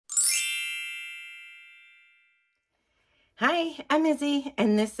Hi, I'm Izzy,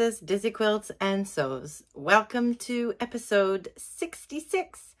 and this is Dizzy Quilts and Sews. Welcome to episode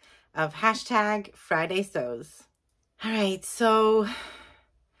 66 of hashtag Friday Sews. All right, so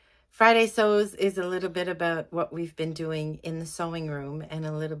Friday Sews is a little bit about what we've been doing in the sewing room and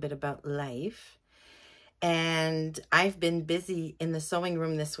a little bit about life. And I've been busy in the sewing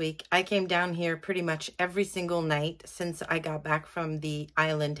room this week. I came down here pretty much every single night since I got back from the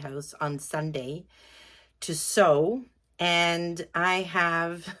island house on Sunday to sew. And I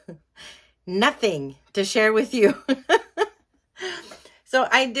have nothing to share with you. So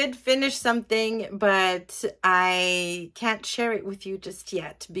I did finish something, but I can't share it with you just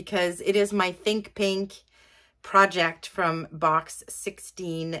yet because it is my Think Pink project from box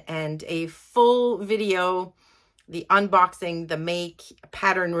 16, and a full video, the unboxing, the make,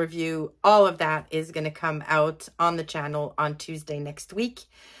 pattern review, all of that is going to come out on the channel on Tuesday next week.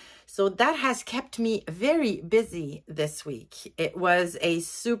 So that has kept me very busy this week. It was a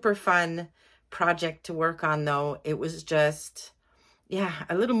super fun project to work on, though. It was just, yeah,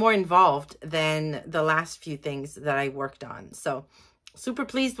 a little more involved than the last few things that I worked on. So super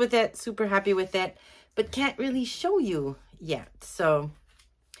pleased with it, super happy with it, but can't really show you yet. So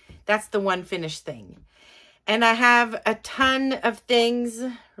that's the one finished thing. And I have a ton of things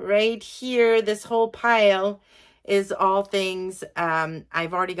right here. This whole pile is all things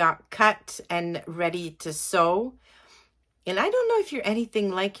I've already got cut and ready to sew. And I don't know if you're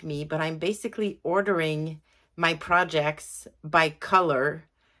anything like me, but I'm basically ordering my projects by color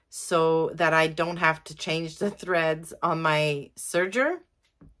so that I don't have to change the threads on my serger.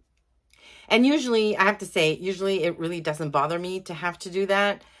 And usually, I have to say, usually it really doesn't bother me to have to do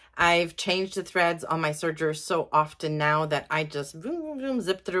that. I've changed the threads on my serger so often now that I just boom, boom,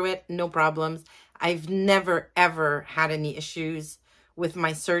 zip through it, no problems. I've never, ever had any issues with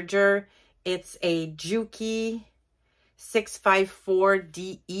my serger. It's a Juki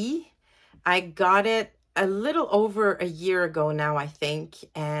 654DE. I got it a little over a year ago now, I think.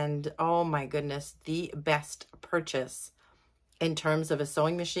 And oh my goodness, the best purchase in terms of a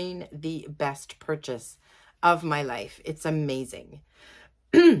sewing machine, the best purchase of my life. It's amazing.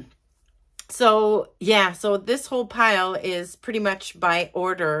 So yeah, so this whole pile is pretty much by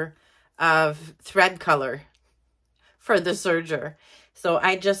order of thread color for the serger. So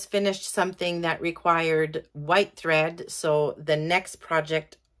I just finished something that required white thread. So the next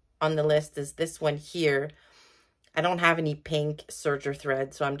project on the list is this one here. I don't have any pink serger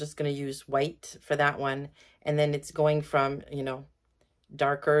thread, so I'm just going to use white for that one. And then it's going from, you know,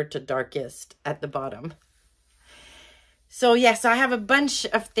 darker to darkest at the bottom. So yes, I have a bunch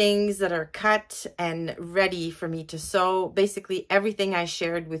of things that are cut and ready for me to sew. Basically, everything I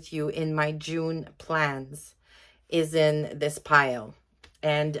shared with you in my June plans is in this pile.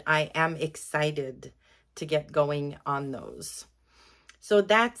 And I am excited to get going on those. So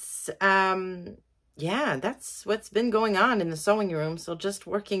that's, yeah, that's what's been going on in the sewing room. So just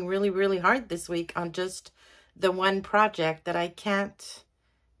working really, really hard this week on just the one project that I can't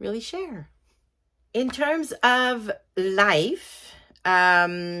really share. In terms of life,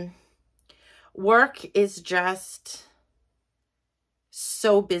 work is just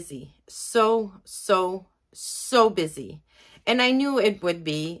so busy, so busy. And I knew it would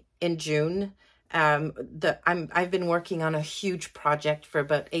be in June. I've been working on a huge project for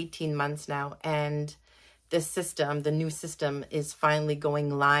about 18 months now, and the new system is finally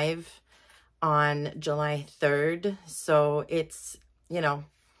going live on July 3rd. So it's, you know,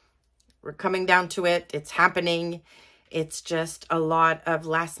 we're coming down to it. It's happening. It's just a lot of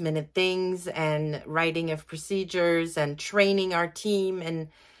last minute things and writing of procedures and training our team. And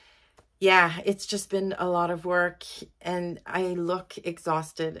yeah, it's just been a lot of work, and I look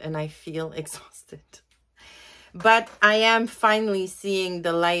exhausted and I feel exhausted. But I am finally seeing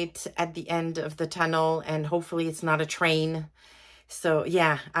the light at the end of the tunnel, and hopefully it's not a train. So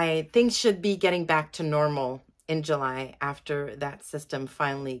yeah, things should be getting back to normal in July after that system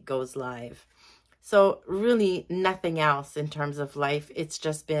finally goes live. So really nothing else in terms of life. It's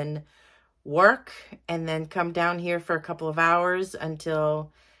just been work and then come down here for a couple of hours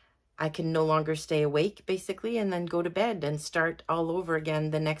until I can no longer stay awake, basically, and then go to bed and start all over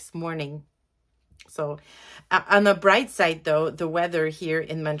again the next morning. So on the bright side, though, the weather here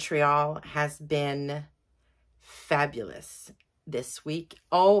in Montreal has been fabulous this week.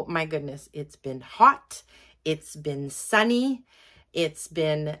 Oh my goodness, it's been hot. It's been sunny. It's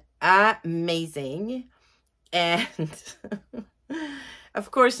been amazing. And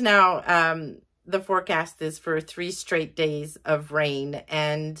of course now the forecast is for 3 straight days of rain,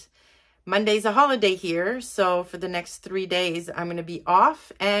 and Monday's a holiday here. So for the next 3 days, I'm going to be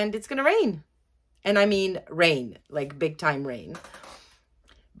off and it's going to rain. And I mean rain, like big time rain.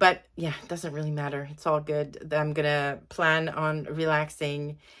 But yeah, it doesn't really matter. It's all good. I'm going to plan on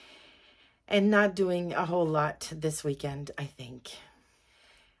relaxing and not doing a whole lot this weekend, I think.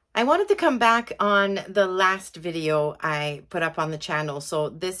 I wanted to come back on the last video I put up on the channel. So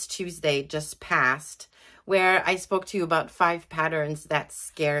this Tuesday just passed, where I spoke to you about 5 patterns that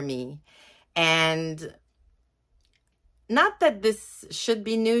scare me. And not that this should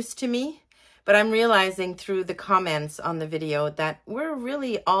be news to me, but I'm realizing through the comments on the video that we're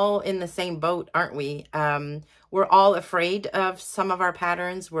really all in the same boat, aren't we? We're all afraid of some of our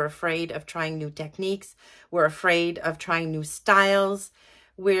patterns. We're afraid of trying new techniques. We're afraid of trying new styles.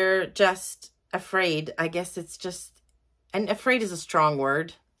 We're just afraid. I guess it's just, and afraid is a strong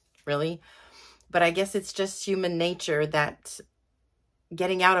word, really. But I guess it's just human nature that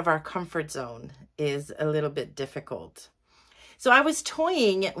getting out of our comfort zone is a little bit difficult. So I was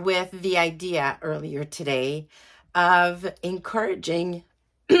toying with the idea earlier today of encouraging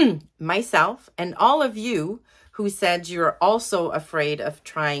myself and all of you who said you're also afraid of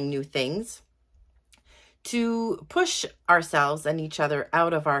trying new things to push ourselves and each other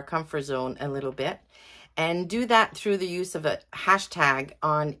out of our comfort zone a little bit, and do that through the use of a hashtag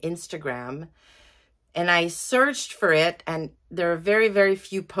on Instagram. And I searched for it, and there are very, very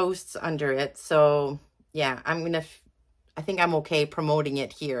few posts under it. So yeah, I think I'm okay promoting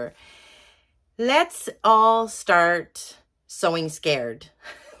it here. Let's all start sewing scared.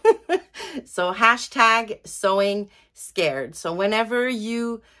 So hashtag sewing scared. So whenever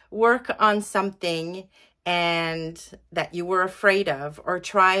you work on something and that you were afraid of, or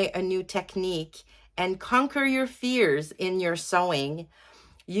try a new technique and conquer your fears in your sewing,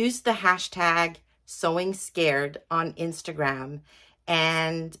 use the hashtag sewing scared on Instagram.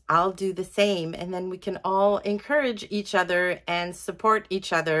 And I'll do the same. And then we can all encourage each other and support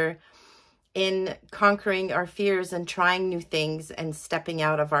each other in conquering our fears and trying new things and stepping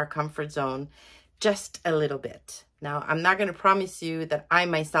out of our comfort zone just a little bit. Now, I'm not going to promise you that I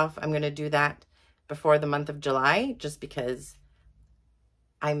myself am going to do that before the month of July, just because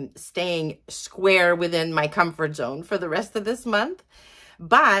I'm staying square within my comfort zone for the rest of this month.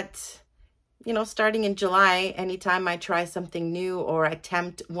 But you know, starting in July, anytime I try something new or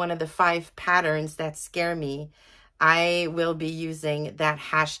attempt one of the 5 patterns that scare me, I will be using that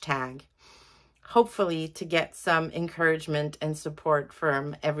hashtag, hopefully to get some encouragement and support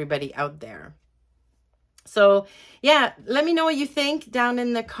from everybody out there. So yeah, let me know what you think down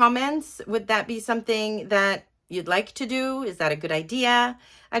in the comments. Would that be something that you'd like to do? Is that a good idea?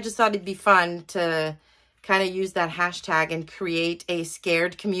 I just thought it'd be fun to kind of use that hashtag and create a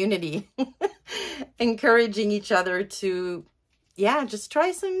scared community, encouraging each other to, yeah, just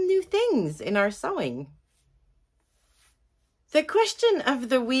try some new things in our sewing. The question of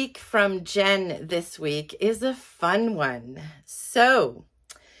the week from Jen this week is a fun one. So,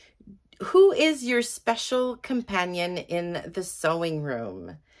 who is your special companion in the sewing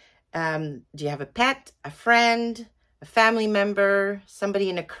room? Do you have a pet, a friend, a family member, somebody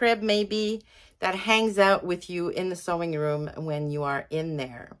in a crib maybe, that hangs out with you in the sewing room when you are in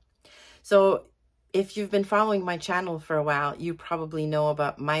there? So if you've been following my channel for a while, you probably know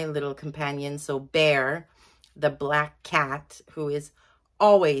about my little companion. So Bear, the black cat, who is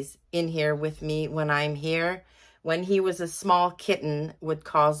always in here with me when I'm here. When he was a small kitten, would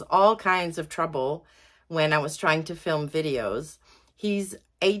cause all kinds of trouble when I was trying to film videos. He's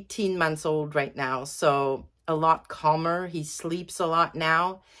 18 months old right now, so a lot calmer. He sleeps a lot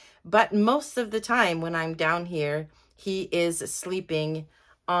now. But most of the time when I'm down here, he is sleeping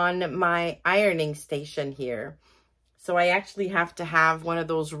on my ironing station here. So I actually have to have one of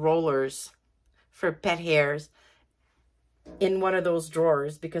those rollers for pet hairs in one of those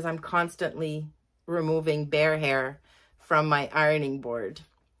drawers, because I'm constantly removing bear hair from my ironing board.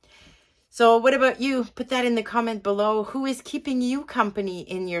 So what about you? Put that in the comment below. Who is keeping you company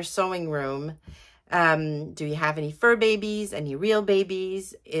in your sewing room? Do you have any fur babies, any real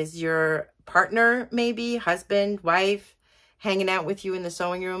babies? Is your partner, maybe husband, wife, hanging out with you in the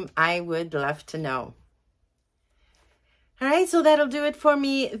sewing room? I would love to know. All right, so that'll do it for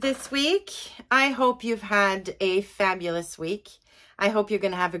me this week. I hope you've had a fabulous week. I hope you're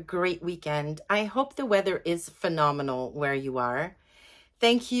going to have a great weekend. I hope the weather is phenomenal where you are.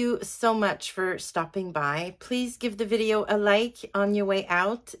 Thank you so much for stopping by. Please give the video a like on your way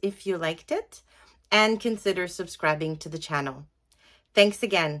out if you liked it, and consider subscribing to the channel. Thanks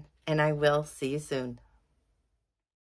again, and I will see you soon.